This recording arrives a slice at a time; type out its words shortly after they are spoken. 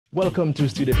Welcome to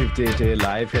Studio 58A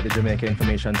Live here at the Jamaica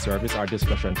Information Service, our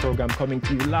discussion program coming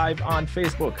to you live on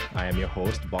Facebook. I am your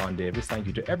host, Vaughn Davis. Thank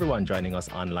you to everyone joining us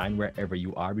online, wherever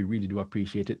you are. We really do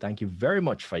appreciate it. Thank you very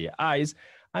much for your eyes.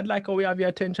 And like how we have your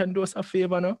attention, do us a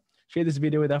favor now. Share this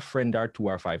video with a friend or 2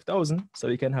 or 5,000 so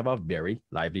we can have a very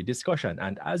lively discussion.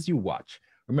 And as you watch,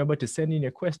 remember to send in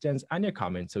your questions and your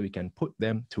comments so we can put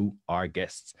them to our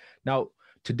guests. Now,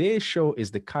 today's show is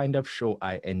the kind of show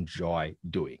I enjoy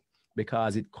doing,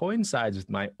 because it coincides with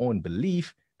my own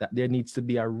belief that there needs to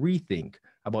be a rethink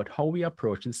about how we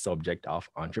approach the subject of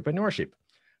entrepreneurship.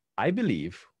 I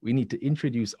believe we need to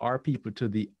introduce our people to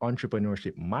the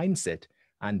entrepreneurship mindset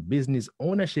and business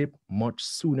ownership much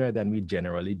sooner than we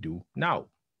generally do now,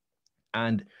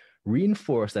 and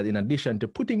reinforce that in addition to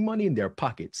putting money in their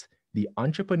pockets, the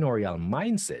entrepreneurial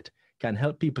mindset can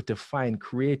help people to find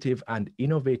creative and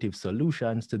innovative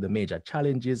solutions to the major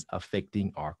challenges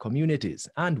affecting our communities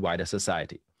and wider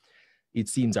society. It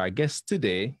seems our guests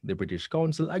today, the British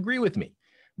Council, agree with me,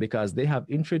 because they have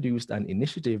introduced an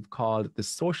initiative called the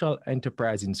Social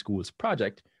Enterprise in Schools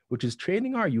Project, which is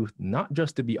training our youth not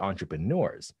just to be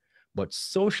entrepreneurs, but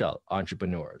social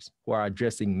entrepreneurs who are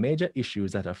addressing major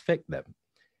issues that affect them.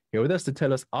 Here with us to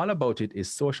tell us all about it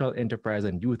is Social Enterprise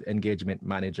and Youth Engagement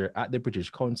Manager at the British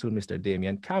Council, Mr.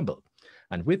 Damion Campbell.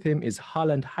 And with him is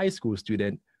Holland High School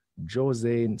student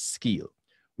Jozain Skeel.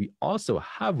 We also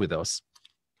have with us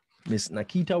Ms.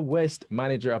 Naketa West,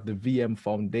 Manager of the VM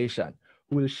Foundation,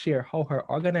 who will share how her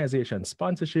organization's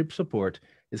sponsorship support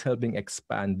is helping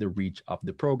expand the reach of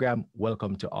the program.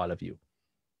 Welcome to all of you.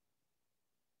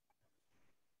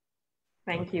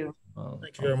 Thank you.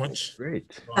 Thank you very much.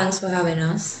 Great. Thanks for having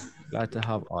us. Glad to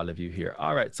have all of you here.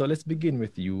 All right, so let's begin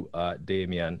with you,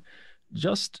 Damion.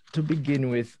 Just to begin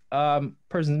with,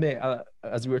 persons may,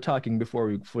 as we were talking before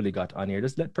we fully got on here,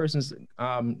 just let persons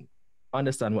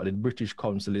understand what the British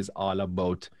Council is all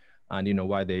about and, you know,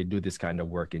 why they do this kind of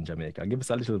work in Jamaica. Give us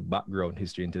a little background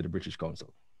history into the British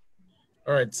Council.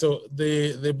 All right, so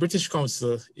the British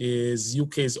Council is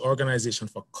UK's organization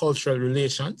for cultural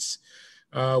relations.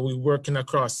 We're working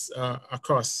across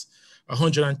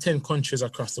 110 countries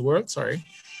across the world,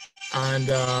 and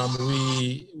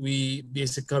we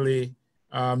basically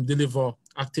deliver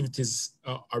activities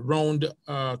around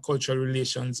cultural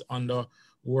relations under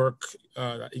work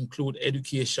that include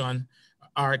education,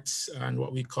 arts, and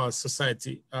what we call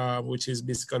society, which is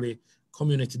basically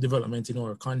community development in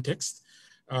our context.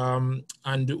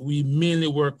 And we mainly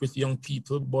work with young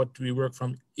people, but we work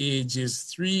from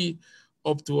ages 3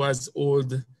 up to as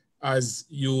old as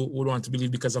you would want to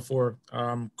believe, because of our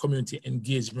community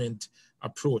engagement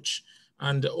approach.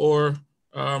 And our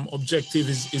objective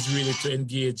is really to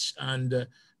engage and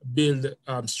build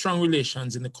strong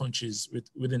relations in the countries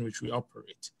within which we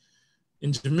operate.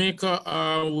 In Jamaica,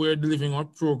 we're delivering our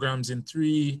programs in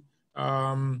 3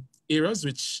 areas,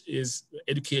 which is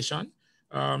education.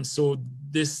 So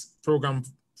this program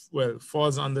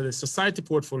falls under the Society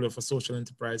Portfolio for Social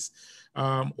Enterprise,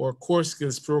 or Core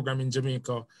Skills program in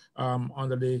Jamaica,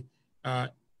 under the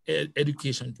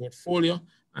education portfolio.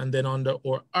 And then under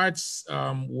our arts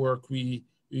work, we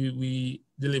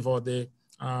deliver the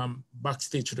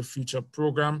Backstage to the Future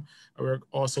program. We're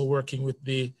also working with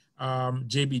the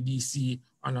JBDC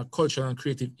on a cultural and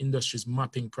creative industries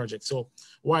mapping project. So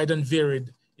wide and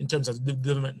varied in terms of the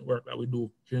development work that we do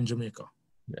here in Jamaica.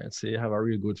 Yeah, so you have a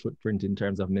real good footprint in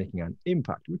terms of making an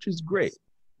impact, which is great.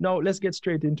 Now, let's get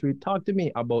straight into it. Talk to me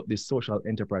about this Social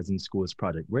Enterprise in Schools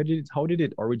project. How did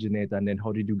it originate, and then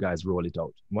how did you guys roll it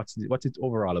out? What's its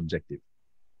overall objective?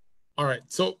 All right,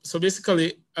 so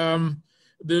basically,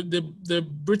 the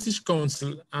British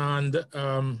Council and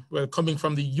coming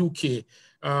from the UK,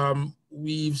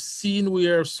 we've seen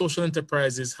where social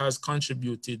enterprises has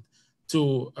contributed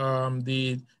to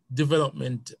the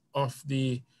development of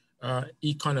the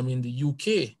economy in the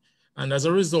UK. And as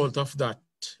a result of that,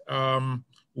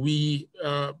 we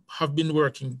have been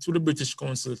working through the British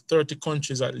Council, 30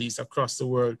 countries at least across the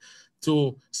world,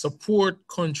 to support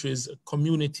countries,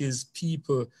 communities,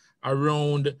 people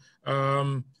around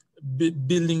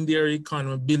building their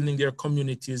economy, building their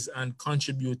communities, and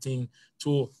contributing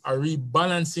to a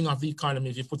rebalancing of the economy,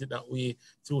 if you put it that way,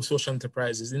 through social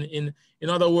enterprises. In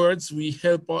other words, we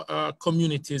help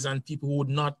communities and people who would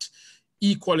not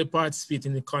equally participate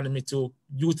in the economy to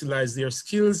utilize their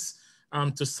skills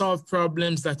to solve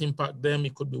problems that impact them.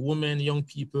 It could be women, young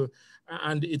people,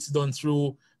 and it's done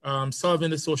through solving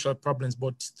the social problems,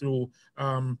 but through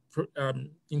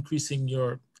increasing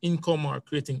your income or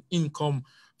creating income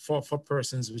for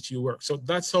persons which you work. So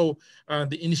that's how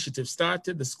the initiative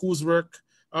started. The schools work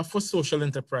for social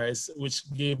enterprise, which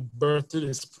gave birth to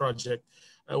this project.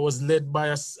 was led by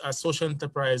a social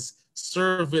enterprise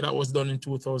survey that was done in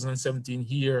 2017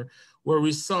 here, where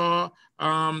we saw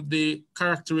the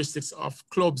characteristics of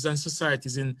clubs and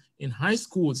societies in high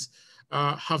schools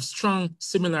have strong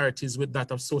similarities with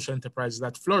that of social enterprises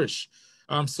that flourish.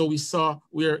 So we saw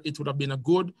where it would have been a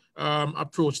good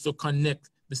approach to connect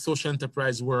the social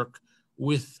enterprise work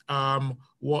with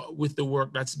the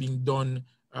work that's being done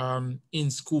in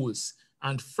schools.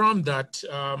 And from that,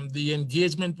 the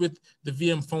engagement with the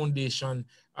VM Foundation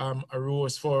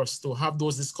arose for us to have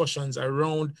those discussions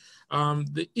around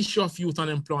the issue of youth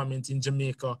unemployment in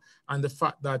Jamaica and the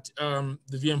fact that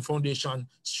the VM Foundation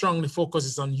strongly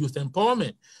focuses on youth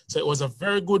empowerment. So it was a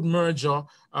very good merger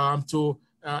to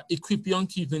equip young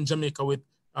people in Jamaica with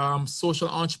social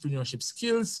entrepreneurship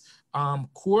skills,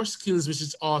 core skills, which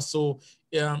is also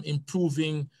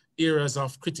improving areas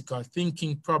of critical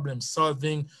thinking, problem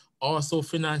solving, also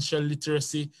financial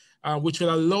literacy, which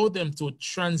will allow them to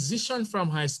transition from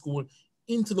high school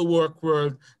into the work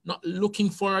world, not looking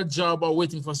for a job or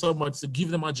waiting for somebody to give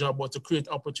them a job, but to create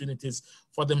opportunities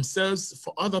for themselves,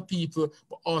 for other people,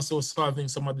 but also solving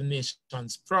some of the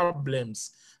nation's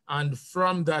problems. And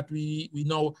from that, we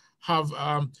now have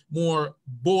more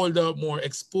bolder, more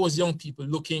exposed young people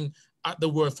looking at the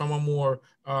world from a more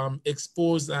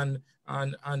exposed and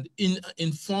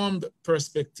informed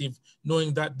perspective,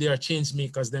 knowing that they are change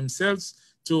makers themselves,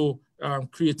 to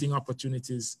creating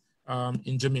opportunities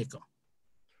in Jamaica.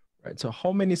 Right. So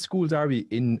how many schools are we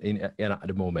in at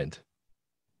the moment?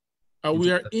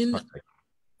 We are in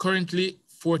currently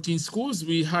 14 schools.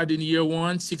 We had in year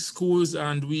one 6 schools,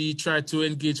 and we tried to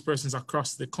engage persons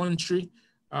across the country.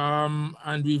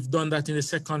 And we've done that in the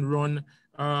second run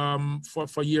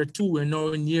for year 2. We're now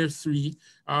in year 3.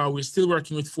 We're still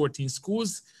working with 14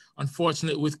 schools.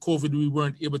 Unfortunately, with COVID, we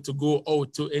weren't able to go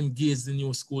out to engage the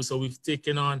new schools. So we've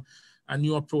taken on a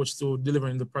new approach to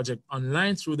delivering the project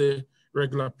online through the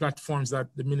regular platforms that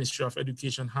the Ministry of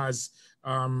Education has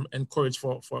encouraged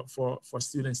for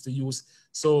students to use.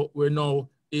 So we're now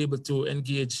able to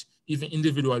engage even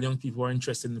individual young people who are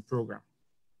interested in the program.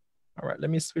 All right, let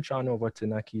me switch on over to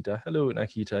Naketa. Hello,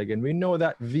 Naketa again. We know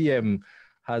that VM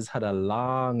has had a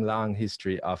long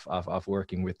history of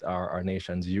working with our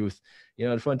nation's youth. You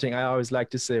know, the fun thing I always like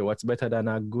to say, what's better than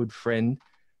a good friend?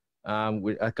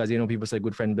 Because, you know, people say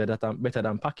good friend better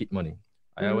than pocket money.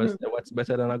 I always say what's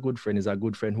better than a good friend is a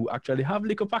good friend who actually have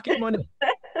little pocket money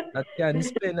that can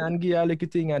spend and give a little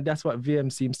thing. And that's what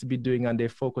VM seems to be doing. And they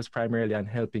focus primarily on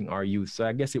helping our youth. So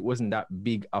I guess it wasn't that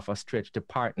big of a stretch to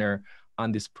partner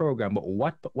on this program. But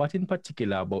what in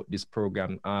particular about this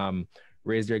program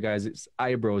raised your guys'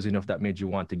 eyebrows enough that made you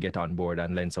want to get on board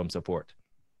and lend some support?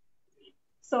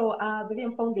 So the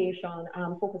VM Foundation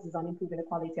focuses on improving the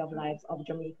quality of lives of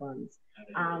Jamaicans.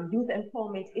 Youth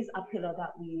empowerment is a pillar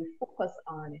that we focus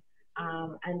on.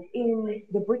 And in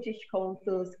the British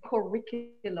Council's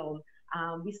curriculum,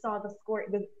 we saw the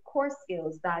core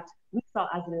skills that we saw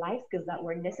as life skills that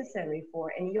were necessary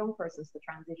for any young persons to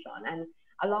transition. And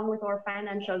along with our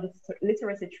financial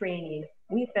literacy training,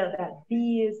 we felt that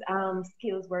these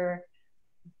skills were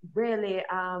really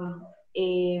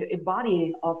a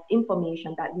body of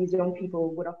information that these young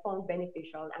people would have found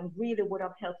beneficial and really would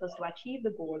have helped us to achieve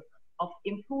the goal of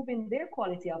improving their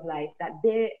quality of life, that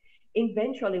they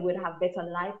eventually would have better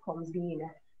life outcomes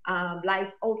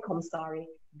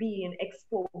being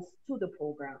exposed to the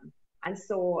program. And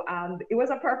so it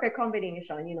was a perfect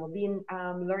combination, you know, being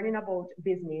learning about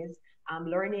business,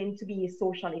 learning to be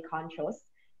socially conscious,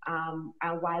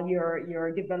 and while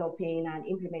you're developing and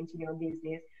implementing your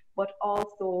business, but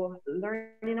also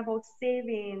learning about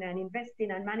saving and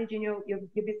investing and managing your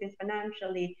business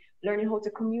financially, learning how to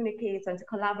communicate and to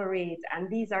collaborate. And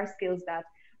these are skills that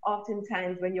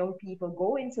oftentimes when young people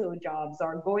go into jobs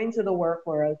or go into the work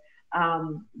world,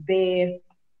 they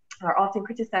are often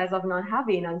criticized of not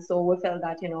having. And so we felt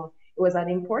that, you know, it was an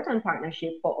important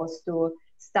partnership for us to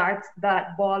start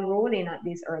that ball rolling at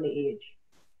this early age.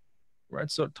 Right.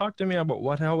 So talk to me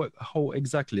about how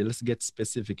exactly, let's get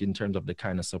specific in terms of the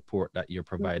kind of support that you're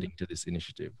providing to this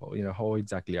initiative. You know, how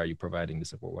exactly are you providing the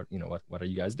support? What are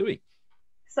you guys doing?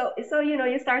 So, you know,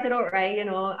 you started out, right, you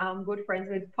know, good friends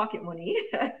with pocket money.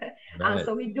 Right.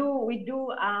 So we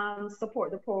do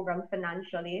support the program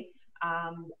financially,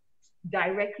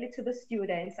 directly to the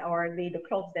students or the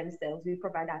clubs themselves. We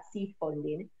provide that seed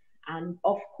funding and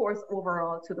of course,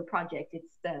 overall to the project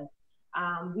itself.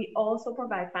 We also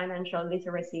provide financial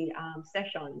literacy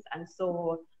sessions. And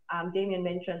so Damion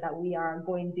mentioned that we are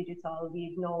going digital.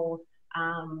 We've now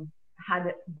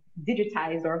had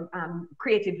digitized or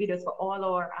created videos for all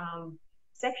our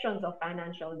sections of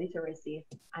financial literacy.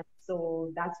 And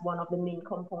so that's one of the main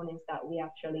components that we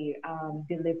actually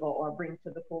deliver or bring to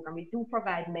the program. We do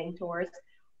provide mentors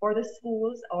for the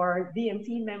schools or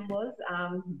VMT members,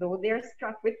 though they're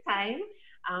struck with time,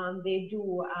 they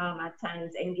do at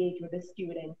times engage with the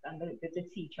students and the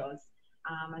teachers.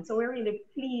 And so we're really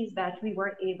pleased that we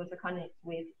were able to connect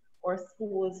with our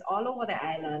schools all over the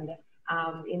island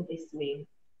in this way.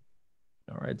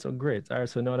 All right, so great. All right,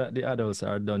 so now that the adults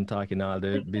are done talking all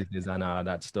the business and all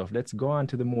that stuff, let's go on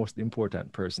to the most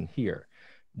important person here.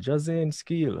 Jozain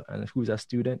Skeel, and who's a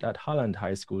student at Holland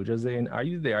High School. Jozain, are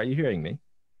you there? Are you hearing me?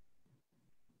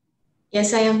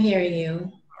 Yes, I am hearing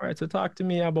you. All right, so talk to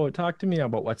me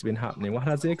about what's been happening. What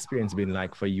has the experience been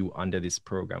like for you under this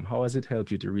program? How has it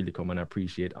helped you to really come and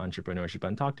appreciate entrepreneurship?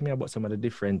 And talk to me about some of the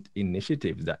different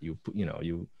initiatives that you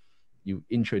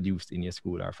introduced in your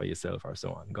school or for yourself or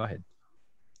so on. Go ahead.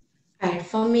 All right,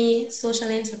 for me, social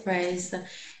enterprise,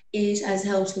 it has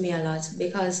helped me a lot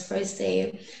because first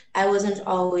I wasn't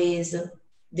always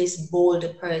this bold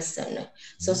person.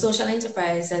 So social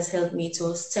enterprise has helped me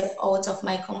to step out of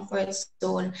my comfort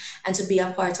zone and to be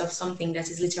a part of something that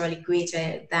is literally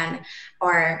greater than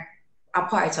or a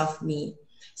part of me.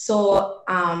 So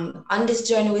on this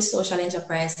journey with social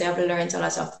enterprise, I have learned a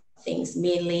lot of things,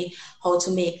 mainly how to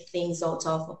make things out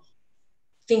of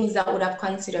things that would have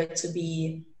considered to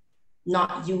be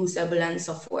not usable and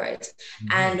so forth.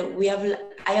 And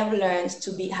I have learned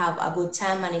to have a good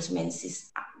time management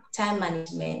system.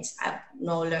 I've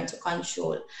now learned to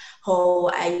control how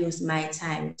I use my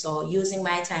time. So using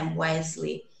my time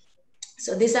wisely.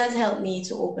 So this has helped me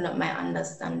to open up my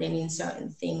understanding in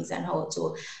certain things and how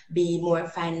to be more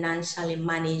financially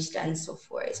managed and so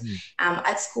forth.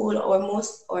 At school,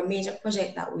 our major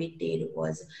project that we did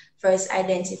was first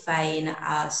identifying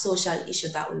a social issue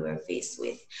that we were faced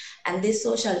with. And this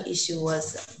social issue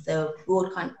was the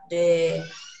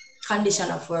condition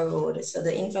of our road, so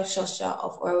the infrastructure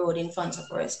of our road in front of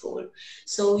our school.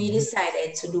 So we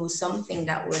decided to do something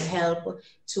that would help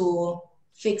to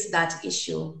fix that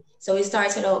issue. So we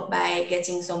started out by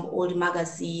getting some old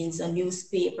magazines, a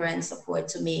newspaper and so forth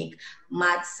to make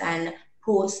mats and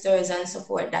posters and so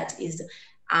forth that is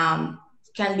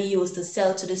can be used to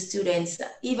sell to the students,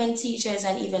 even teachers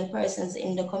and even persons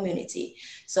in the community.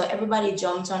 So everybody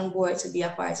jumped on board to be a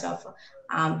part of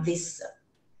this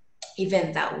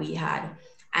event that we had.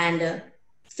 And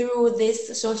through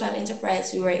this social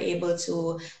enterprise, we were able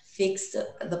to fix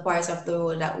the parts of the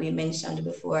road that we mentioned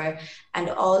before, and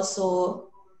also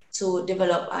to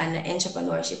develop an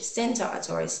entrepreneurship center at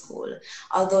our school,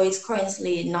 although it's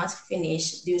currently not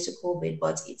finished due to COVID,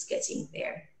 but it's getting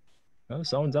there. Oh,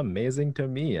 sounds amazing to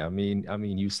me. I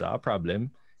mean, you saw a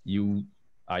problem, you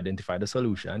identified a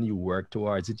solution, you work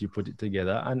towards it, you put it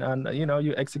together, and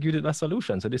you executed a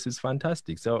solution. So this is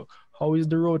fantastic. So how is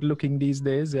the road looking these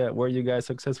days? Were you guys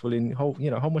successful in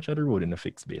how much of the road in the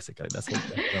fix, basically? That's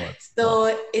what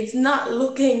So it's not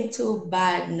looking too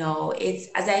bad now. It's,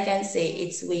 as I can say,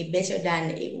 it's way better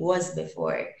than it was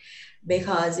before,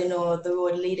 because the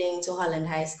road leading to Holland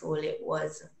High School, it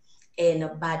was in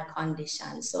a bad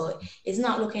condition. So it's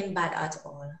not looking bad at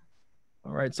all.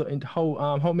 All right. So,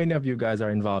 how many of you guys are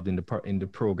involved in the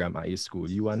program at your school?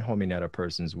 You and how many other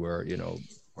persons were,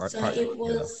 So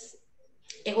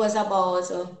it was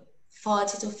about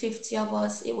 40 to 50 of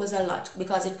us. It was a lot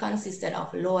because it consisted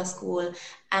of lower school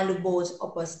and both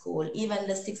upper school. Even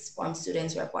the sixth form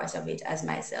students were part of it as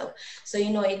myself. So,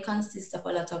 it consists of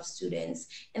a lot of students.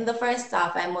 In the first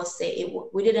half, I must say,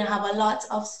 we didn't have a lot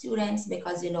of students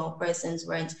because, persons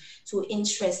weren't too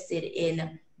interested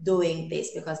in doing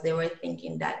this because they were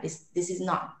thinking that this is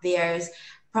not theirs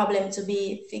problem to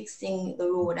be fixing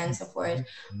the road and so forth.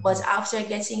 But after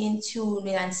getting in tune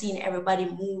and seeing everybody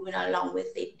moving along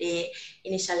with it, they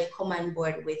initially come on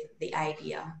board with the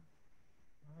idea.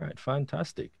 All right,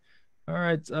 fantastic. All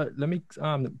right, let me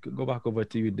go back over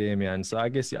to you, Damion. So I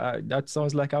guess that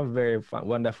sounds like a very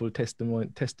wonderful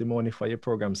testimony for your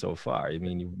program so far. I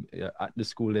mean, at the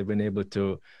school, they've been able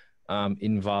to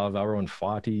involve around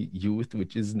 40 youth,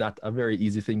 which is not a very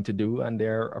easy thing to do. And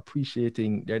they're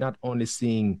not only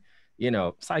seeing,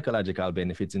 psychological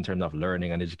benefits in terms of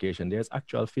learning and education, there's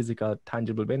actual physical,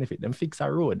 tangible benefit. Them fix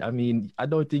a road. I mean, I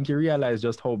don't think you realize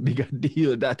just how big a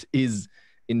deal that is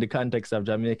in the context of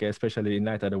Jamaica, especially in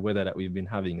light of the weather that we've been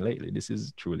having lately. This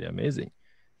is truly amazing.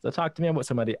 So talk to me about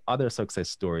some of the other success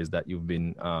stories that you've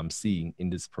been seeing in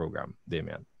this program,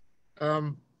 Damion.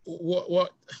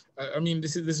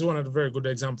 This is one of the very good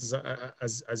examples,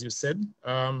 as you said.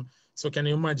 So can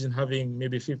you imagine having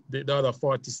maybe the other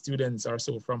 40 students or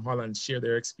so from Holland share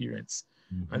their experience,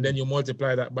 and then you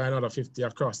multiply that by another 50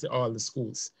 across all the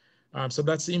schools. So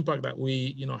that's the impact that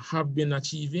we, have been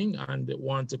achieving and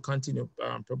want to continue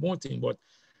promoting. But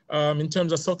in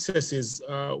terms of successes,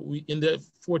 we in the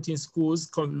 14 schools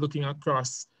looking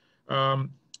across,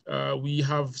 we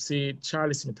have, say,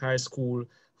 Charlie Smith High School,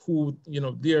 who,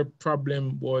 their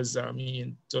problem was,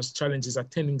 just challenges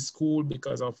attending school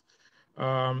because of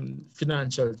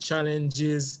financial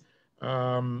challenges,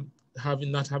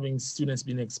 not having students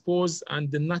being exposed,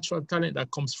 and the natural talent that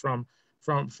comes from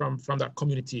that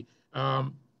community.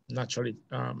 Naturally,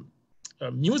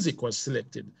 music was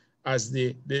selected as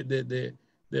the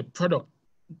product.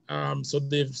 So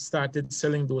they've started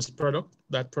selling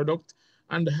that product,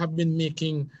 and have been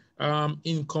making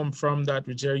income from that,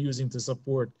 which they're using to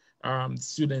support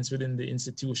students within the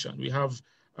institution. We have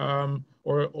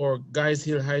or Guys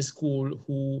Hill High School,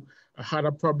 who had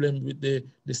a problem with the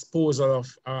disposal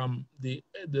of the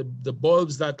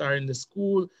bulbs that are in the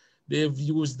school. They've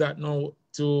used that now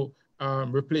to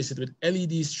replace it with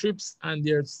LED strips, and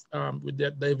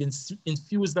they've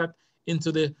infused that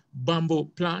into the bamboo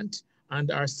plant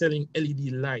and are selling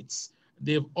LED lights.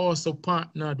 They've also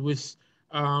partnered with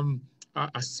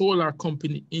a solar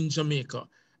company in Jamaica,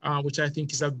 which I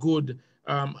think is a good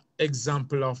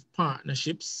example of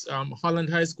partnerships. Holland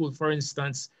High School, for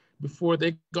instance, before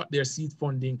they got their seed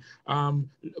funding,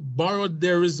 borrowed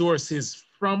their resources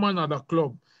from another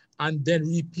club and then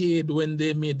repaid when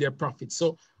they made their profit.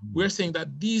 So we're saying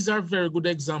that these are very good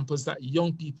examples that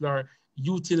young people are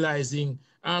utilizing,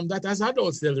 that as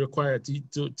adults they'll require to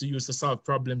use to solve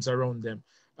problems around them.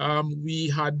 We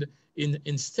had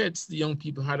in states, the young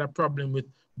people had a problem with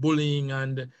bullying,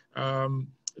 and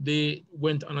they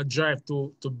went on a drive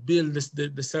to build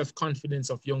the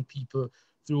self-confidence of young people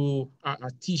through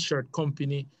a t-shirt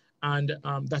company, and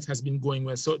that has been going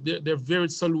well. So there are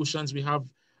various solutions. We have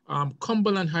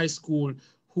Cumberland High School,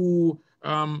 who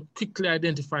quickly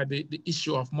identified the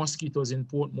issue of mosquitoes in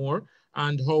Portmore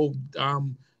and how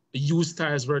used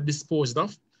tires were disposed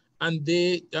of, and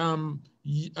they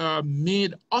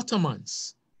made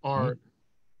ottomans, or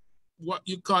what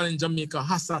you call in Jamaica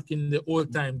hassock in the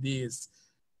old time days.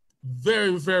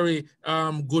 Very, very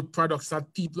good products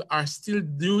that people are still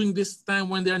during this time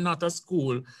when they're not at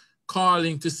school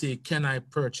calling to say, can I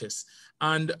purchase?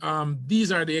 And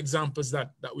these are the examples that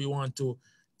we want to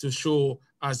show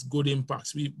as good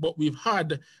impacts. But we've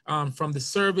had from the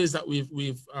surveys that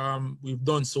we've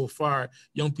done so far,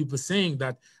 young people saying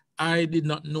that I did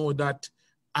not know that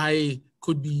I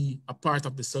could be a part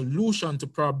of the solution to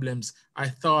problems. I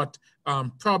thought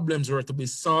problems were to be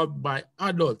solved by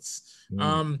adults.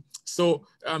 So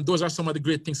those are some of the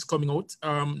great things coming out.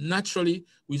 Naturally,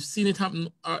 we've seen it happen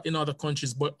in other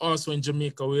countries, but also in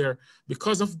Jamaica, where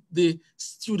because of the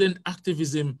student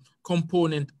activism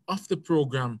component of the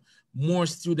program, more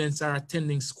students are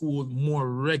attending school more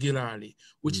regularly,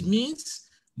 which means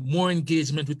more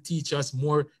engagement with teachers,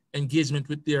 more engagement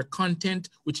with their content,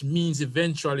 which means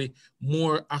eventually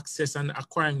more access and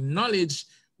acquiring knowledge,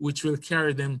 which will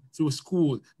carry them through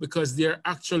school, because they're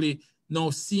actually now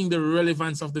seeing the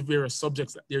relevance of the various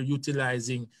subjects that they're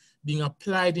utilizing being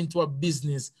applied into a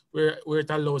business where it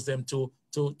allows them to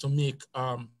make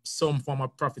some form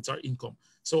of profits or income.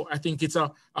 So I think it's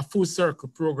a full circle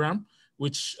program,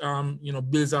 which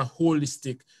builds a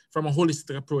holistic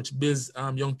approach, builds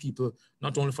young people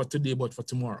not only for today but for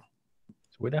tomorrow.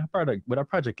 With a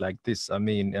project like this, I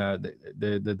mean,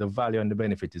 the value and the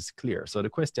benefit is clear. So the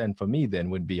question for me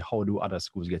then would be, how do other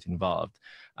schools get involved?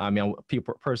 I mean,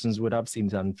 persons would have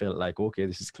seen and felt like, okay,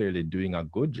 this is clearly doing a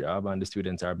good job, and the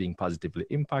students are being positively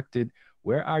impacted.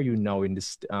 Where are you now in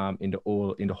this in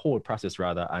the whole process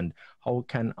rather, and how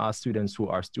can our students who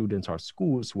are students or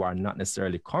schools who are not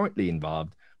necessarily currently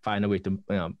involved find a way to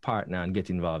partner and get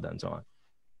involved and so on?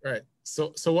 Right.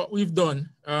 So what we've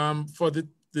done for the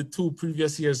 2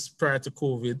 previous years prior to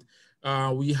COVID,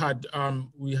 we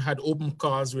had open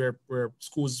calls where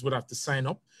schools would have to sign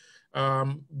up.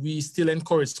 We still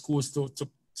encourage schools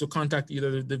to contact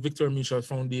either the Victoria Mutual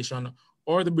Foundation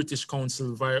or the British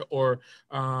Council via our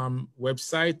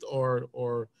website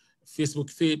or Facebook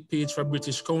page for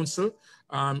British Council.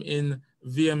 In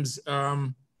VM's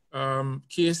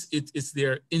case, it's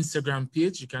their Instagram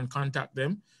page. You can contact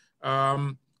them.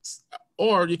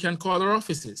 Or you can call our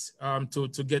offices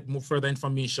to get more further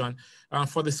information.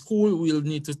 For the school, we'll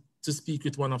need to speak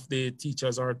with one of the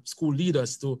teachers or school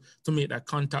leaders to make that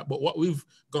contact. But what we've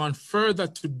gone further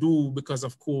to do because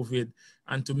of COVID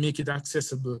and to make it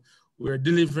accessible, we're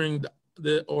delivering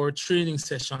our training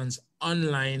sessions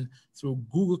online through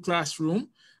Google Classroom.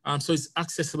 So it's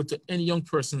accessible to any young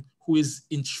person who is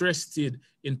interested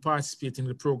in participating in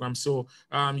the program. So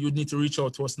you'd need to reach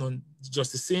out to us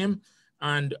just the same.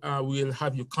 and we'll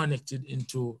have you connected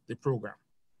into the program.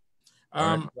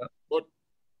 Right.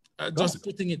 But just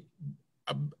putting it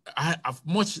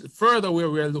much further where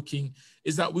we're looking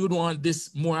is that we would want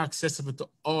this more accessible to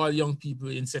all young people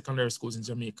in secondary schools in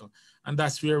Jamaica. And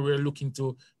that's where we're looking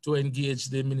to engage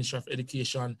the Ministry of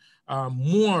Education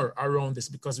more around this,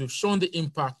 because we've shown the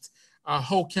impact.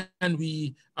 How can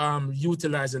we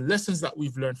utilize the lessons that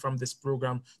we've learned from this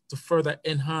program to further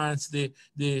enhance the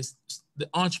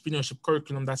entrepreneurship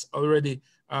curriculum that's already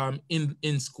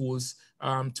in schools,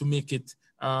 to make it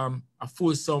a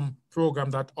fulsome program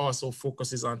that also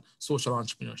focuses on social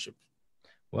entrepreneurship?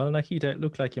 Well, Naketa, it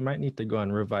looks like you might need to go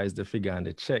and revise the figure and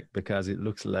the check, because it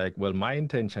looks like, well, my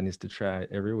intention is to try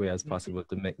every way as possible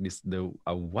to make this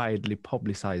a widely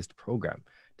publicized program,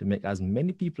 to make as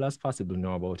many people as possible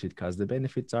know about it, because the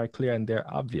benefits are clear and they're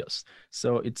obvious.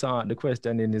 So it's the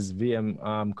question then is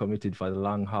VM committed for the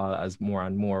long haul as more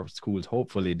and more schools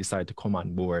hopefully decide to come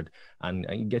on board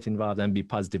and get involved and be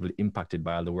positively impacted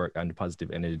by all the work and the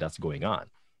positive energy that's going on.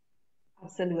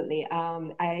 Absolutely.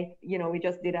 We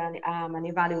just did an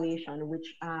evaluation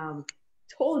which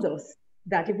told us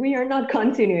that if we are not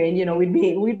continuing,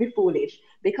 we'd be foolish,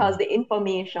 because the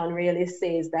information really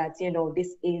says that,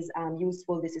 this is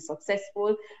useful, this is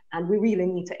successful, and we really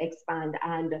need to expand.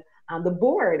 And the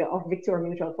board of Victoria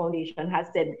Mutual Foundation has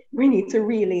said we need to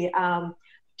really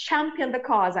champion the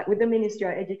cause with the Ministry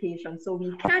of Education so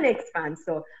we can expand.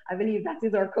 So I believe that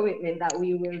is our commitment, that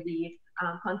we will be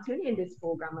continuing this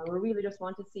program, and we really just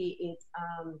want to see it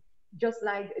just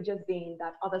like Jozain,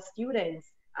 that other students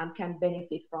can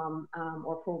benefit from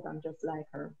our program just like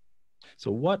her. So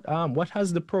what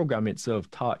has the program itself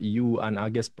taught you, and I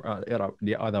guess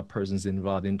the other persons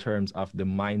involved, in terms of the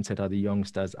mindset of the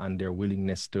youngsters and their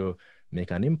willingness to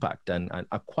make an impact and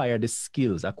acquire the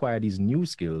skills, acquire these new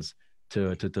skills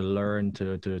to learn,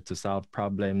 to solve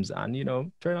problems, and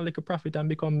turn a little profit and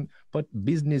become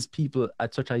business people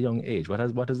at such a young age?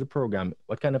 What is the program?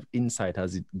 What kind of insight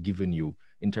has it given you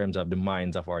in terms of the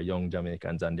minds of our young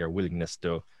Jamaicans and their willingness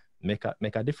to make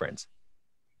a difference?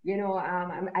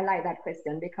 I like that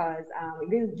question, because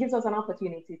it gives us an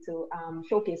opportunity to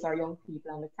showcase our young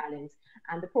people and the talents.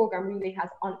 And the program really has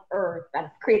unearthed and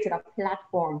created a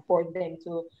platform for them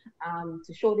to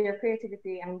show their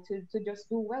creativity and to just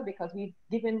do well, because we've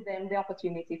given them the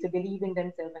opportunity to believe in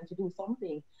themselves and to do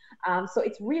something. So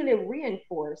it's really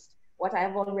reinforced what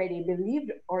I've already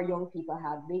believed our young people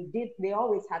have. They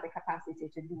always had the capacity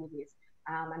to do this.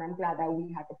 And I'm glad that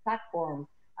we had the platform,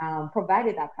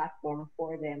 provided that platform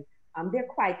for them. They're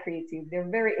quite creative. They're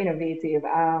very innovative.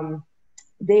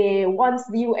 Once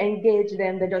you engage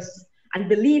them, and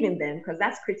believe in them, because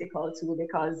that's critical too,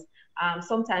 because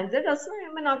sometimes they just,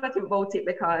 I'm not going to about it,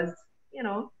 because,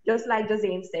 just like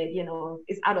Jozain said,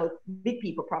 it's adult, big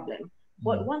people problem.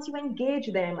 But once you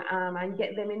engage them and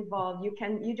get them involved,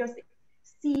 you just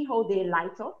see how they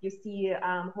light up. You see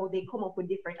how they come up with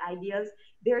different ideas.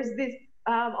 There's this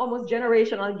almost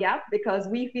generational gap, because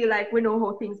we feel like we know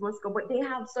how things must go, but they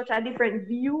have such a different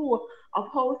view of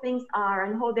how things are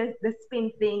and how they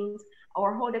spin things,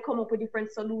 or how they come up with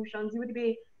different solutions. We'd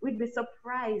be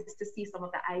surprised to see some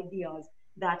of the ideas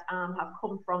that have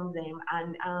come from them.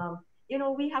 And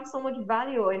we have so much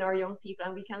value in our young people,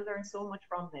 and we can learn so much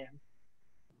from them.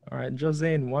 All right,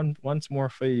 Jozain, once more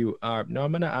for you. Now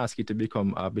I'm going to ask you to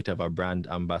become a bit of a brand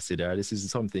ambassador. This is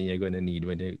something you're going to need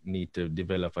when you need to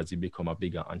develop as you become a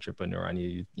bigger entrepreneur, and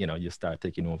you start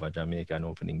taking over Jamaica and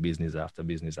opening business after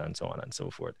business and so on and so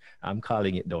forth. I'm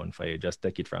calling it down for you. Just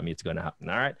take it from me. It's going to happen.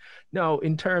 All right. Now,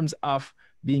 in terms of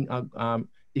being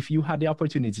if you had the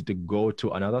opportunity to go to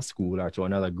another school or to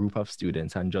another group of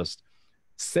students and just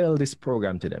sell this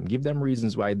program to them, give them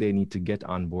reasons why they need to get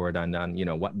on board, and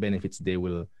what benefits they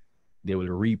will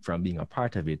reap from being a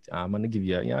part of it. I'm going to give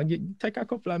you, take a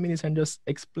couple of minutes and just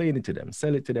explain it to them,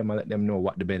 sell it to them, and let them know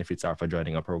what the benefits are for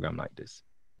joining a program like this.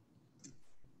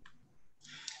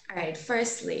 All right,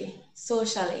 firstly,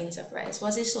 social enterprise.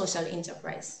 What is social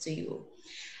enterprise to you?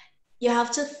 You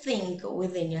have to think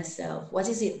within yourself, what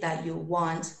is it that you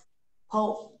want?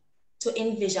 How to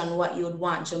envision what you would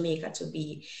want Jamaica to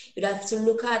be. You'd have to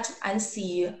look at and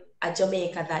see a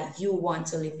Jamaica that you want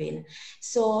to live in.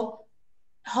 So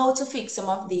how to fix some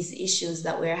of these issues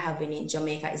that we're having in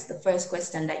Jamaica is the first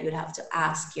question that you'd have to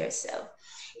ask yourself.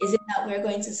 Is it that we're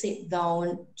going to sit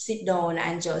down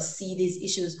and just see these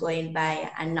issues going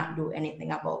by and not do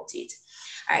anything about it?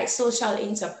 All right, social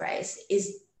enterprise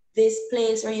is this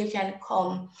place where you can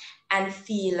come and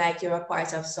feel like you're a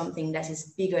part of something that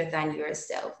is bigger than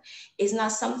yourself. It's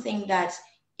not something that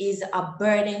is a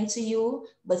burden to you,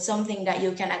 but something that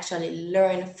you can actually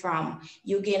learn from.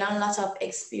 You gain a lot of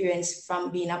experience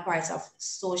from being a part of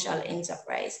social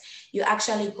enterprise. You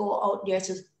actually go out there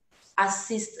to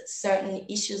assist certain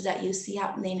issues that you see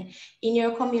happening in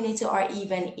your community or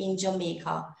even in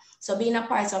Jamaica. So being a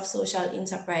part of social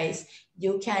enterprise,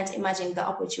 you can't imagine the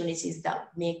opportunities that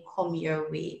may come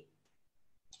your way.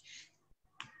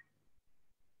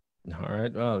 All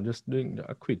right. Well, just doing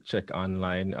a quick check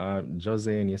online.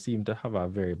 Jozain, you seem to have a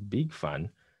very big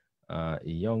fan.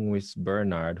 Young Miss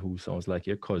Bernard, who sounds like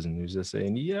your cousin, who's just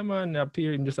saying, yeah, man,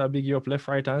 appear just a big you up left,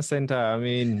 right, and center. I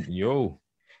mean, yo.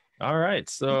 All right.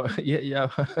 So yeah.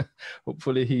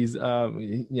 Hopefully he's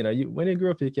when you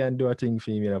grow up, you can do a thing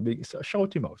for him, big, so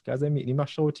shout him out. Because I mean he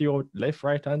must shout you out left,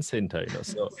 right, and center,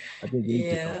 So I think you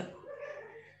need to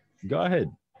go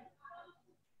ahead.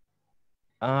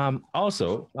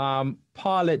 Also,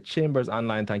 Paulette Chambers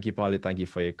online. Thank you, Paulette. Thank you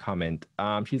for your comment.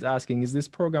 She's asking, is this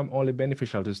program only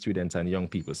beneficial to students and young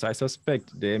people? So I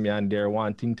suspect, Damion, they're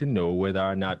wanting to know whether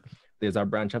or not there's a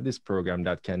branch of this program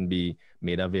that can be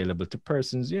made available to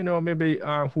persons, maybe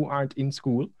who aren't in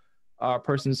school,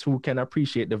 persons who can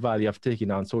appreciate the value of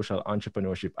taking on social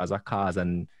entrepreneurship as a cause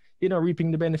and, reaping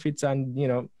the benefits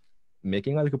and,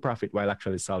 making a little profit while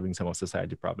actually solving some of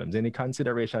society problems. Any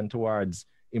consideration towards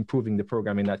improving the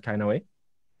program in that kind of way?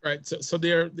 Right. So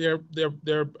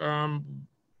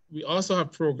we also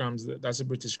have programs that's a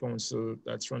British Council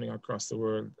that's running across the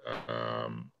world.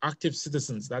 Active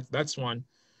Citizens, that's one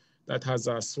that has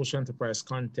a social enterprise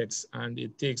context, and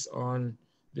it takes on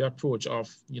the approach of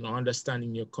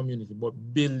understanding your community, but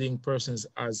building persons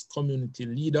as community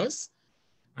leaders.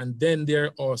 And then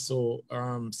they're also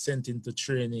sent into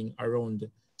training around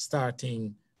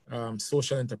starting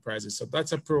social enterprises. So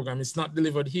that's a program. It's not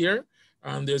delivered here.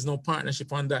 There's no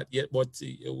partnership on that yet, but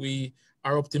we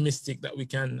are optimistic that we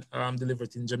can deliver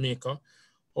it in Jamaica.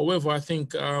 However, I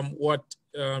think what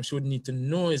she would need to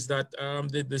know is that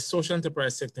the social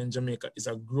enterprise sector in Jamaica is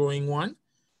a growing one.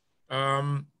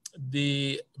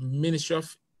 The Ministry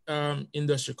of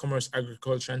Industry, Commerce,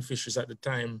 Agriculture and Fisheries at the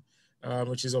time,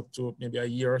 which is up to maybe a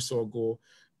year or so ago,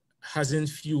 has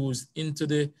infused into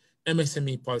the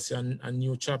MSME policy a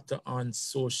new chapter on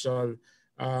social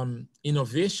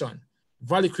innovation,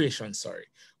 value creation,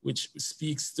 which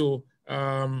speaks to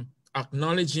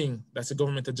acknowledging, that's the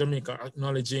government of Jamaica,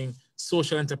 acknowledging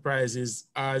social enterprises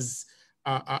as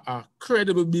a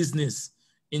credible business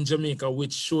in Jamaica,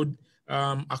 which should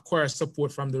acquire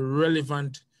support from the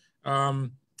relevant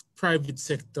private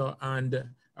sector and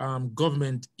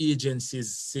government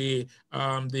agencies. Say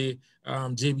the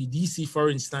JBDC, for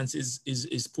instance,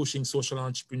 is pushing social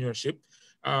entrepreneurship.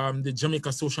 The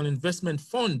Jamaica Social Investment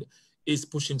Fund is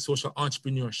pushing social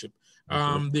entrepreneurship.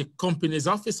 The Companies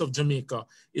Office of Jamaica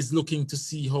is looking to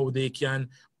see how they can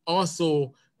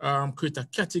also create a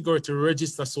category to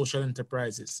register social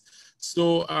enterprises.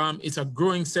 So it's a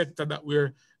growing sector that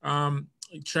we're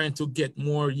trying to get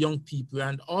more young people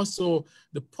and also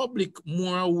the public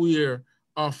more aware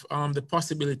of the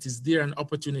possibilities there and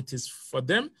opportunities for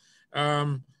them.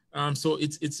 So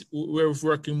we're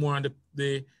working more on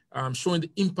the showing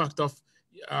the impact of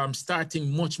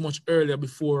starting much earlier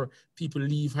before people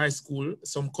leave high school.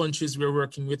 Some countries we're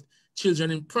working with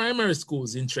children in primary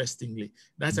schools, interestingly.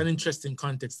 That's an interesting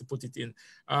context to put it in.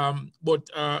 But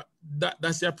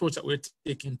that's the approach that we're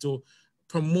taking to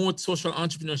promote social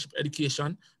entrepreneurship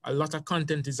education. A lot of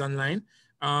content is online.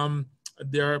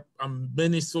 There are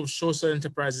many social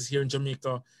enterprises here in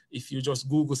Jamaica. If you just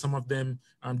Google some of them,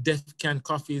 Deaf Can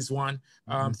Coffee is one,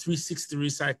 360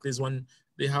 Recycle is one.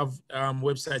 They have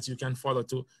websites you can follow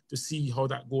to see how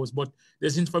that goes. But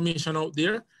there's information out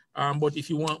there. But if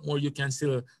you want more, you can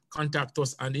still contact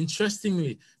us. And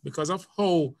interestingly, because of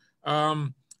how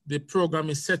the program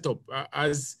is set up,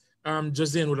 as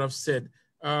Jozain would have said,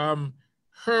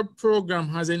 her program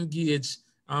has engaged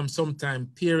sometime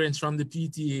parents from the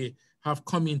PTA have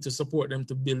come in to support them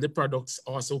to build the products,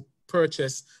 also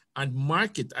purchase and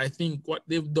market. I think what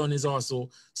they've done is also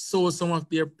sold some of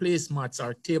their placemats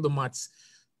or table mats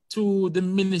to the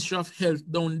Ministry of Health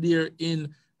down there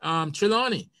in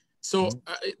Trelawney. So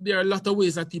there are a lot of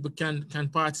ways that people can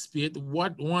participate.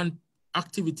 One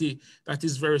activity that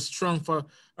is very strong for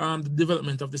the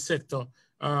development of the sector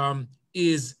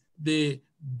is the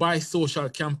Buy Social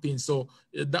campaign. So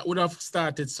that would have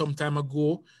started some time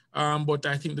ago, but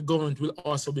I think the government will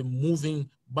also be moving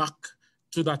back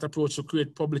to that approach to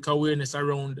create public awareness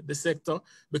around the sector,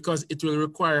 because it will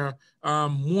require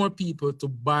more people to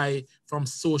buy from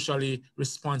socially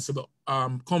responsible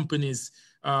companies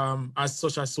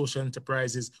such as social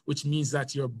enterprises, which means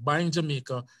that you're buying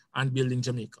Jamaica and building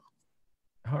Jamaica.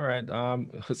 All right.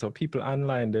 So people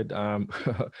online did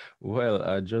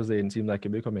well, Jozain seemed like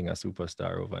you're becoming a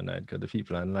superstar overnight because the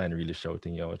people online really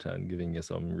shouting you out and giving you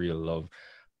some real love.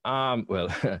 Well,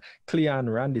 Cleon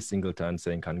Randy Singleton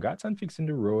saying, congrats on fixing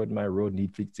the road. My road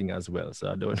need fixing as well.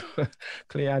 So I don't know.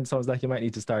 Cleon, sounds like you might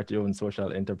need to start your own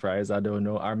social enterprise. I don't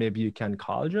know. Or maybe you can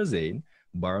call Jozain,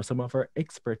 borrow some of her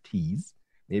expertise.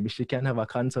 Maybe she can have a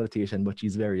consultation, but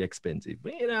she's very expensive.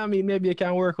 But, you know, I mean, maybe you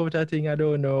can work out a thing. I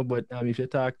don't know. But if you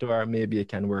talk to her, maybe you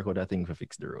can work out a thing for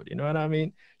fix the road. You know what I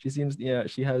mean? She seems, yeah,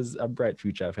 she has a bright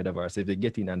future ahead of her. So if you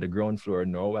get in on the ground floor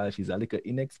now while she's a little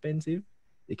inexpensive,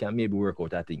 they can maybe work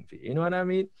out a thing for you. You know what I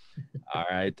mean? All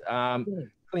right.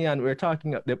 Cleon, we're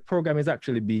talking, the program is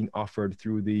actually being offered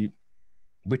through the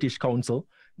British Council,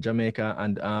 Jamaica,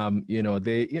 and you know,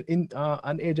 they in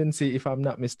an agency, if I'm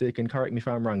not mistaken, correct me if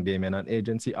I'm wrong, Damion, an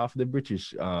agency of the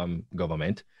British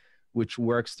government, which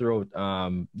works throughout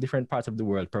different parts of the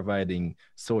world, providing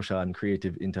social and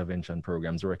creative intervention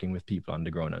programs, working with people on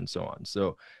the ground and so on.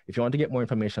 So, if you want to get more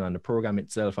information on the program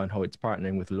itself and how it's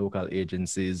partnering with local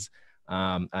agencies,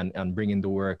 and bringing the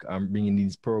work, bringing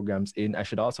these programs in. I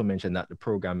should also mention that the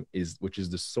program which is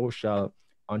the Social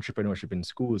Entrepreneurship in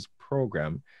Schools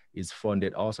program, is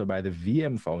funded also by the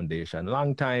VM Foundation,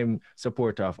 longtime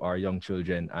supporter of our young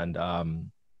children and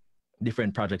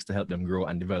different projects to help them grow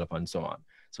and develop and so on.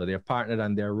 So they're partnered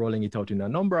and they're rolling it out in a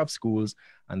number of schools,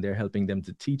 and they're helping them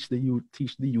to teach the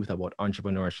youth about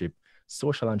entrepreneurship,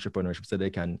 social entrepreneurship, so they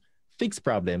can fix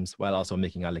problems while also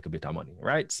making a little bit of money,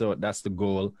 right? So that's the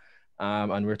goal.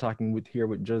 And we're talking with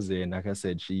Jozain. Like I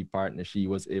said, she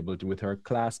was able to, with her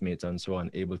classmates and so on,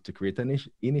 able to create an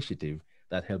initiative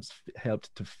that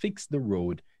helped to fix the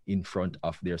road in front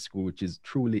of their school, which is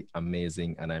truly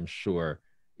amazing. And I'm sure,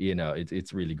 you know,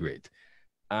 it's really great.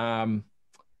 I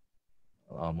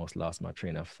almost lost my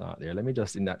train of thought there. Let me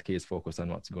just, in that case, focus on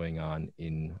what's going on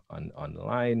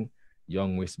online.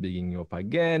 Young West bigging you up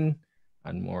again,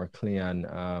 and more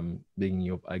Cleon bigging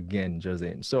you up again,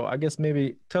 Jozain. So I guess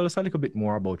maybe tell us a little bit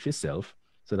more about yourself,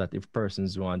 so that if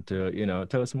persons want to, you know,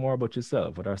 tell us more about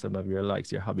yourself. What are some of your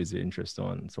likes, your hobbies, your interests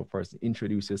on? So first,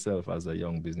 introduce yourself as a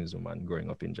young businesswoman growing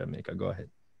up in Jamaica. Go ahead.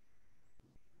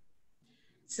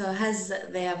 So, as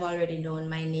they have already known,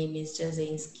 my name is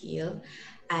Jozain Skeel.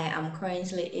 I am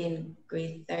currently in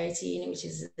grade 13, which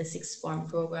is the sixth form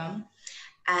program.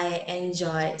 I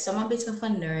enjoy, so I'm a bit of a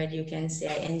nerd, you can say.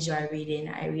 I enjoy reading,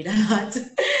 I read a lot.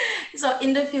 So,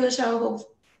 in the future, I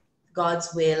hope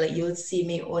God's will, you'll see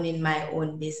me owning my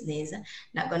own business.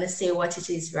 Not going to say what it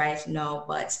is right now,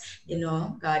 but you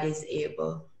know, God is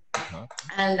able. Uh-huh.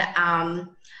 And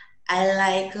I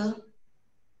like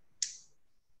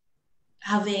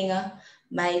having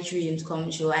my dreams come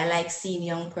true. I like seeing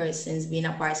young persons being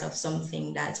a part of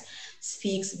something that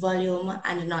speaks volume,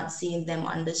 and not seeing them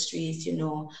on the streets, you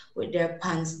know, with their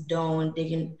pants down,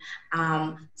 digging,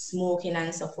 smoking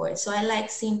and so forth. So I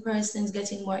like seeing persons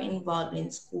getting more involved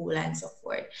in school and so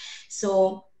forth.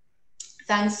 So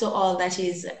thanks to all that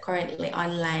is currently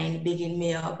online, bigging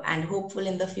me up, and hopefully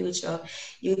in the future,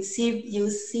 you'll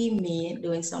see me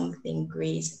doing something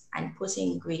great and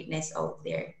putting greatness out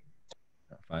there.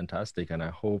 Fantastic. And I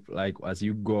hope, like, as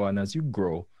you go and as you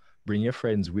grow, bring your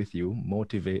friends with you,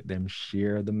 motivate them,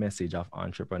 share the message of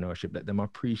entrepreneurship, let them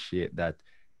appreciate that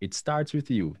it starts with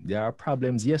you. There are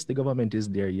problems. Yes, the government is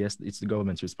there. Yes, it's the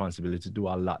government's responsibility to do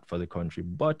a lot for the country.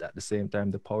 But at the same time,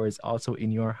 the power is also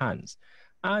in your hands.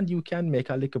 And you can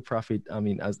make a little profit. I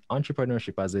mean, as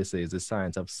entrepreneurship, as they say, is the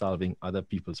science of solving other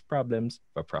people's problems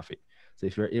for profit. So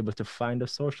if you're able to find a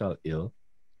social ill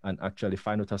and actually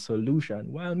find out a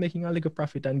solution while making a little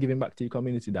profit and giving back to your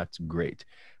community, that's great.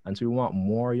 And so we want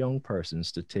more young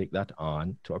persons to take that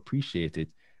on, to appreciate it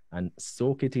and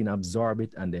soak it in, absorb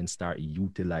it, and then start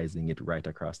utilizing it right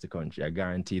across the country. I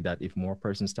guarantee that if more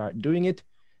persons start doing it,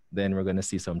 then we're going to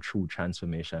see some true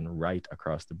transformation right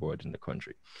across the board in the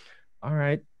country. All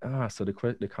right. So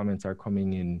the comments are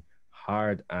coming in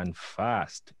hard and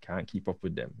fast. Can't keep up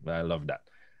with them, but I love that.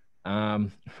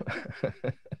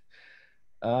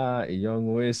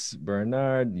 Young West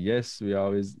Bernard, yes, we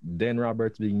always. Den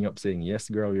Roberts being up saying, yes,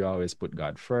 girl, we always put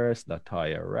God first.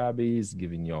 Latoya Rabbies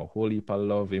giving you a whole heap of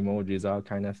love emojis, all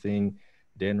kind of thing.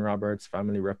 Den Roberts,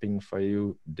 family repping for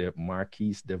you.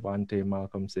 Marquise Devante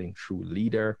Malcolm saying, true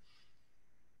leader,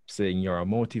 saying you're a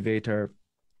motivator,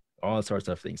 all sorts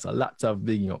of things. So lots of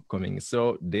bigging up coming.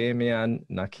 So Damion,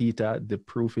 Naketa, the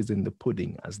proof is in the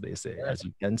pudding, as they say. As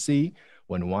you can see,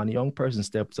 when one young person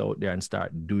steps out there and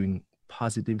start doing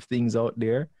positive things out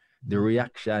there, the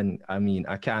reaction, I mean,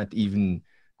 I can't even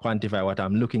quantify what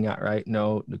I'm looking at right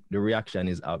now. The reaction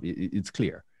is up. It's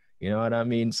clear. You know what I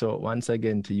mean? So once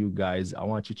again, to you guys, I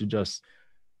want you to just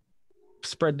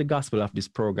spread the gospel of this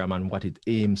program and what it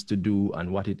aims to do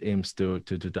and what it aims to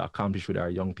accomplish with our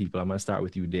young people. I'm going to start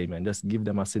with you, Damion. Just give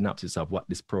them a synopsis of what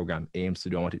this program aims to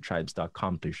do and what it tries to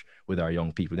accomplish with our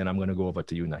young people. Then I'm going to go over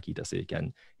to you, Naketa, so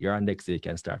you're on deck, so you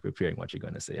can start preparing what you're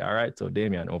going to say. All right, so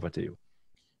Damion, over to you.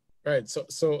 Right,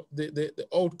 so the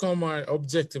outcome or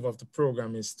objective of the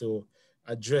program is to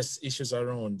address issues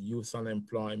around youth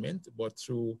unemployment, but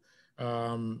through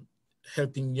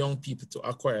helping young people to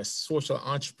acquire social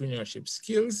entrepreneurship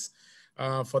skills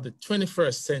for the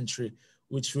 21st century,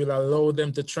 which will allow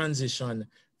them to transition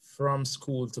from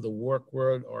school to the work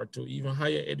world or to even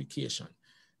higher education.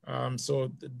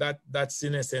 So that's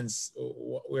in essence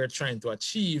what we're trying to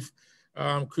achieve,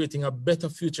 creating a better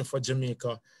future for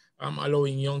Jamaica,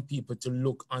 allowing young people to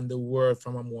look on the world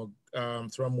from a more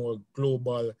through a more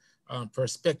global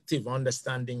perspective,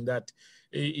 understanding that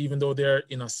even though they're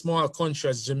in a small country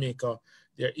as Jamaica,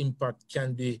 their impact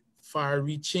can be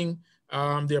far-reaching.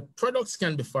 Their products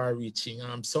can be far-reaching.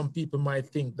 Some people might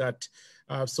think that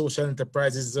social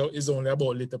enterprises is only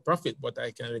about little profit, but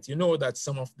I can let you know that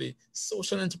some of the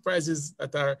social enterprises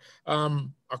that are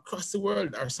across the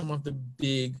world are some of the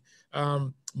big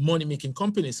money-making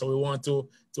companies. So we want to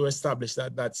establish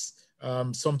that that's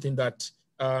something that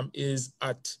is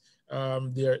at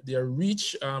their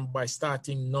reach by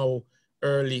starting now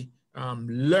early,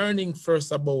 learning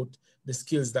first about the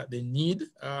skills that they need.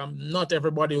 Not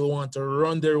everybody will want to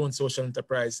run their own social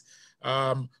enterprise,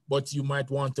 but you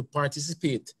might want to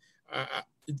participate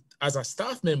as a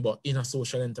staff member in a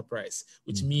social enterprise,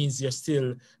 which means you're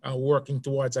still working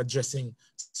towards addressing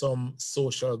some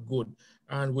social good.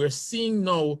 And we're seeing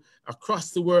now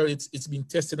across the world, it's been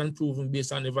tested and proven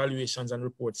based on evaluations and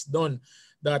reports done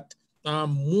that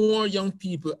more young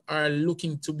people are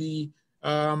looking to be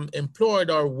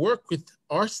employed or work with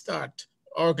or start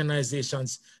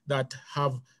organizations that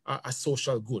have a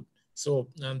social good. So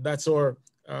that's our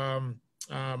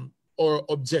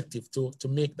objective, to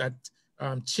make that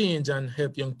change and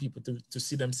help young people to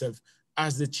see themselves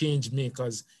as the change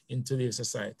makers in today's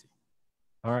society.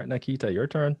 All right, Naketa, your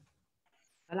turn.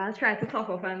 Well, I'll try to talk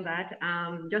up on that.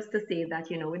 Just to say that,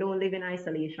 we don't live in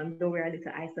isolation, though we're a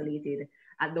little isolated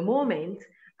at the moment.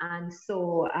 And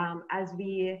so as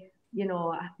we,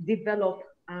 develop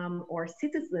our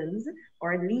citizens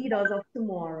or leaders of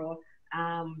tomorrow,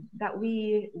 that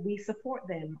we support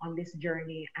them on this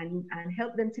journey and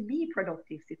help them to be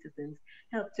productive citizens,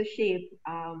 help to shape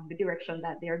the direction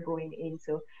that they're going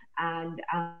into, and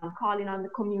calling on the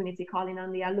community, calling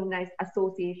on the alumni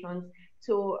associations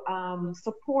to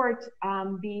support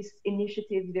these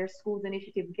initiatives, their schools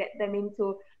initiatives, get them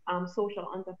into social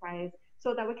enterprise,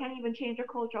 so that we can even change the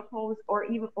culture of how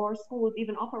or schools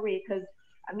even operate. Because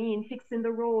fixing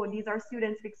the road, these are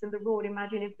students fixing the road.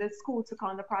 Imagine if the school took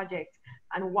on the project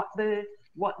and what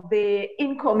the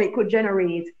income it could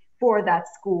generate for that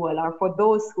school or for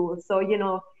those schools. So,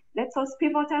 let us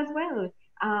pivot as well.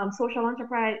 Social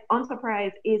enterprise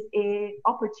is an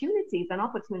opportunity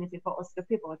for us to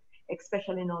pivot,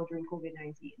 especially now during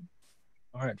COVID-19.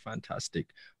 All right, fantastic.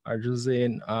 All right,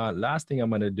 Jozain, last thing I'm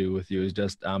going to do with you is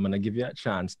just I'm going to give you a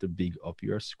chance to big up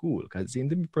your school, because it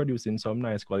seems to be producing some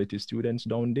nice quality students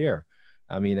down there.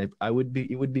 It would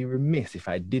be remiss if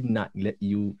I did not let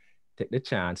you take the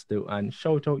chance to and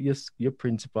shout out your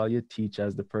principal, your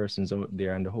teachers, the persons out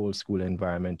there, and the whole school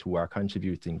environment who are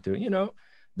contributing to,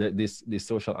 this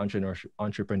social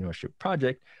entrepreneurship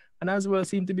project, and as well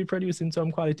seem to be producing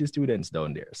some quality students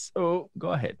down there. So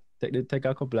go ahead. Take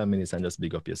a couple of minutes and just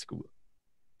big up your school.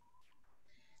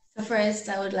 So first,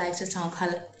 I would like to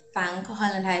thank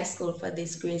Holland High School for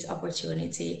this great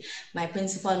opportunity. My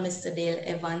principal, Mr. Dale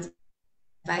Evans,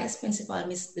 vice principal,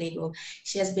 Miss Blego,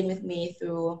 she has been with me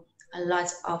through a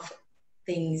lot of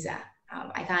things.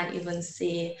 I can't even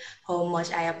say how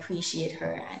much I appreciate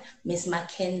her. And Miss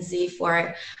Mackenzie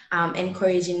for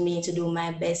encouraging me to do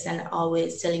my best and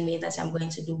always telling me that I'm going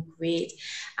to do great.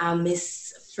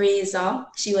 Miss Fraser,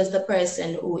 she was the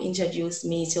person who introduced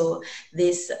me to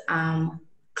this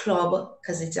club,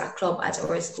 because it's a club at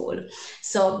our school.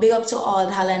 So big up to all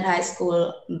the Holland High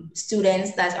School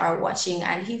students that are watching,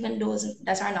 and even those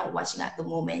that are not watching at the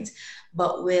moment,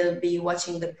 but will be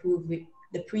watching the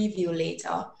preview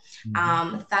later.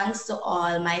 Thanks to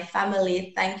all my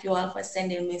family. Thank you all for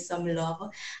sending me some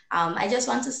love. I just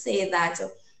want to say that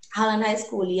Holland High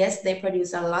School, yes, they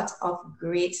produce a lot of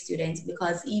great students,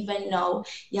 because even now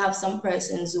you have some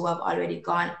persons who have already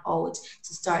gone out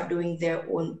to start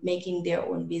making their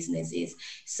own businesses.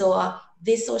 So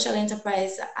this social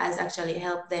enterprise has actually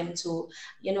helped them to,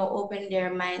 open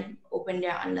their mind, open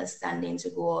their understanding to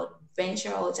go out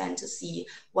venture out and to see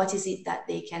what is it that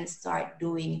they can start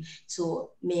doing to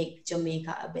make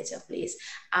Jamaica a better place.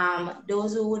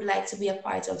 Those who would like to be a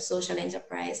part of social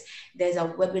enterprise, there's a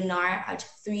webinar at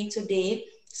 3 today.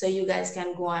 So you guys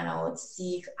can go on out,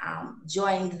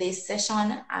 join this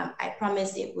session. I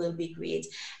promise it will be great.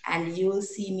 And you will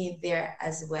see me there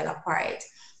as well, a part.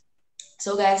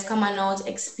 So guys, come on out,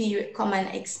 come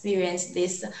and experience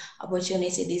this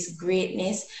opportunity, this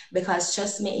greatness, because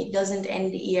trust me, it doesn't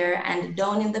end here. And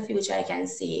down in the future, I can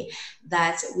say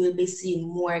that we'll be seeing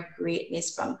more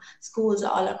greatness from schools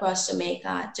all across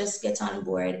Jamaica. Just get on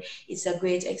board. It's a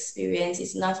great experience.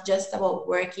 It's not just about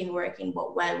working,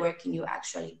 but while working, you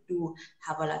actually do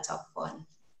have a lot of fun.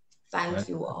 Thank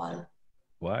you all.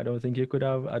 Well, I don't think you could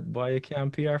have boy you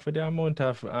can PR for the amount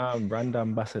of brand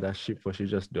ambassadorship what you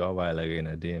just do a while ago in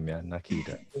a Damion,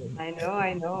 Naketa.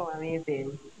 I know,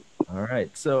 amazing. All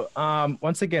right. So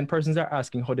once again, persons are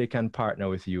asking how they can partner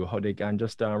with you, how they can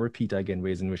just repeat again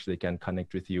ways in which they can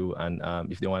connect with you, and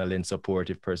if they want to lend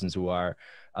support, if persons who are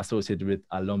associated with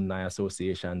alumni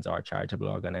associations or charitable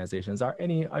organizations, or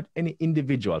any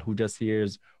individual who just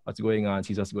hears what's going on,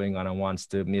 sees what's going on, and wants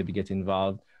to maybe get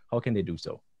involved, how can they do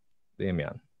so?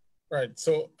 Damion. Right.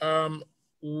 So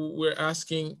we're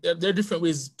asking, there are different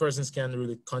ways persons can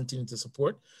really continue to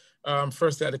support.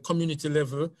 First, at the community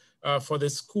level, for the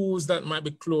schools that might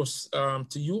be close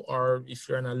to you, or if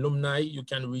you're an alumni, you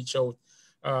can reach out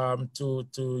to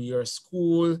your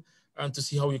school to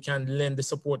see how you can lend the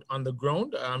support on the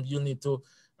ground. You'll need to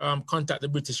contact the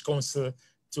British Council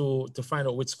to find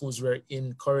out which schools we're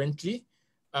in currently.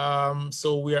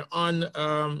 So we are on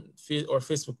our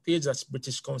Facebook page, that's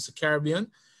British Council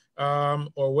Caribbean. Our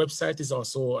website is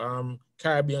also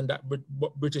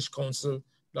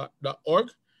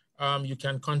caribbean.britishcouncil.org. You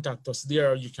can contact us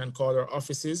there. You can call our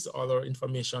offices. All our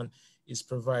information is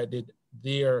provided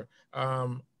there,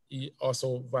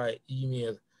 also via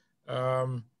email.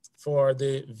 For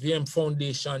the VM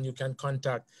Foundation, you can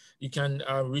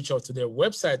reach out to their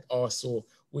website also,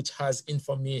 which has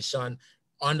information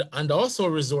and also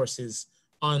resources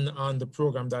on the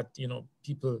program that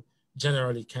people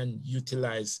generally can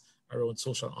utilize around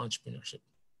social entrepreneurship.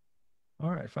 All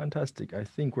right, fantastic. I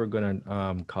think we're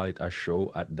gonna call it a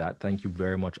show at that. Thank you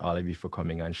very much, all of you, for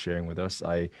coming and sharing with us.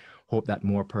 I hope that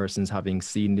more persons having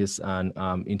seen this and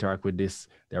interact with this,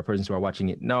 there are persons who are watching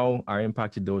it now are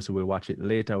impacted. Those who will watch it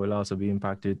later will also be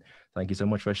impacted. Thank you so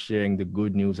much for sharing the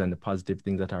good news and the positive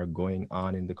things that are going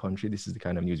on in the country. This is the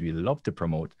kind of news we love to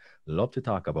promote, love to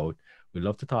talk about. We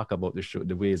love to talk about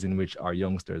the ways in which our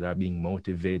youngsters are being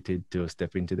motivated to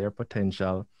step into their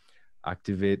potential,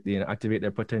 activate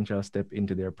their potential, step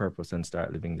into their purpose, and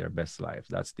start living their best lives.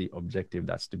 That's the objective.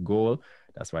 That's the goal.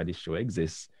 That's why this show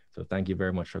exists. So thank you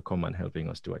very much for coming and helping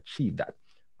us to achieve that.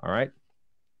 All right.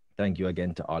 Thank you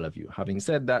again to all of you. Having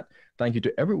said that, thank you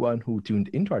to everyone who tuned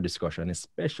into our discussion,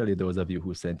 especially those of you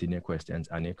who sent in your questions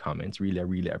and your comments.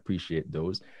 Really appreciate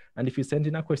those. And if you sent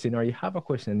in a question or you have a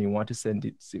question and you want to send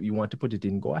it, you want to put it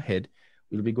in, go ahead.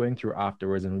 We'll be going through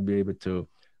afterwards and we'll be able to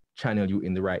channel you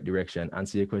in the right direction,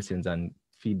 answer your questions, and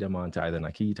feed them on to either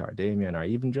Naketa or Damion or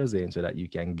even Jozain so that you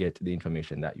can get the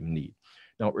information that you need.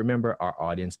 Now, remember, our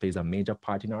audience plays a major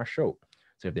part in our show.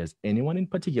 So if there's anyone in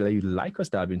particular you'd like us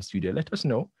to have in studio, let us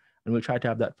know, and we'll try to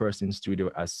have that person in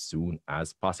studio as soon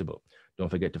as possible. Don't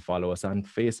forget to follow us on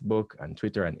Facebook and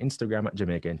Twitter and Instagram at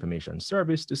Jamaica Information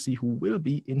Service to see who will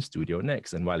be in studio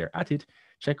next. And while you're at it,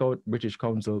 check out British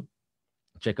Council,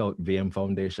 check out VM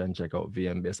Foundation, check out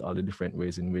VMBS, all the different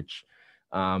ways in which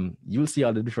you'll see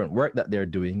all the different work that they're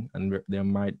doing, and they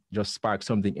might just spark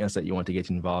something else that you want to get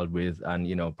involved with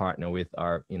and, partner with,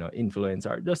 or, influence,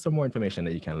 or just some more information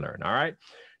that you can learn. All right.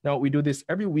 Now, we do this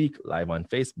every week live on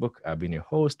Facebook. I've been your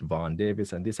host, Vaughn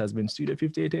Davis, and this has been Studio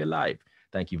 58A Live.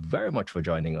 Thank you very much for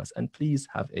joining us, and please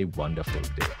have a wonderful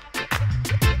day.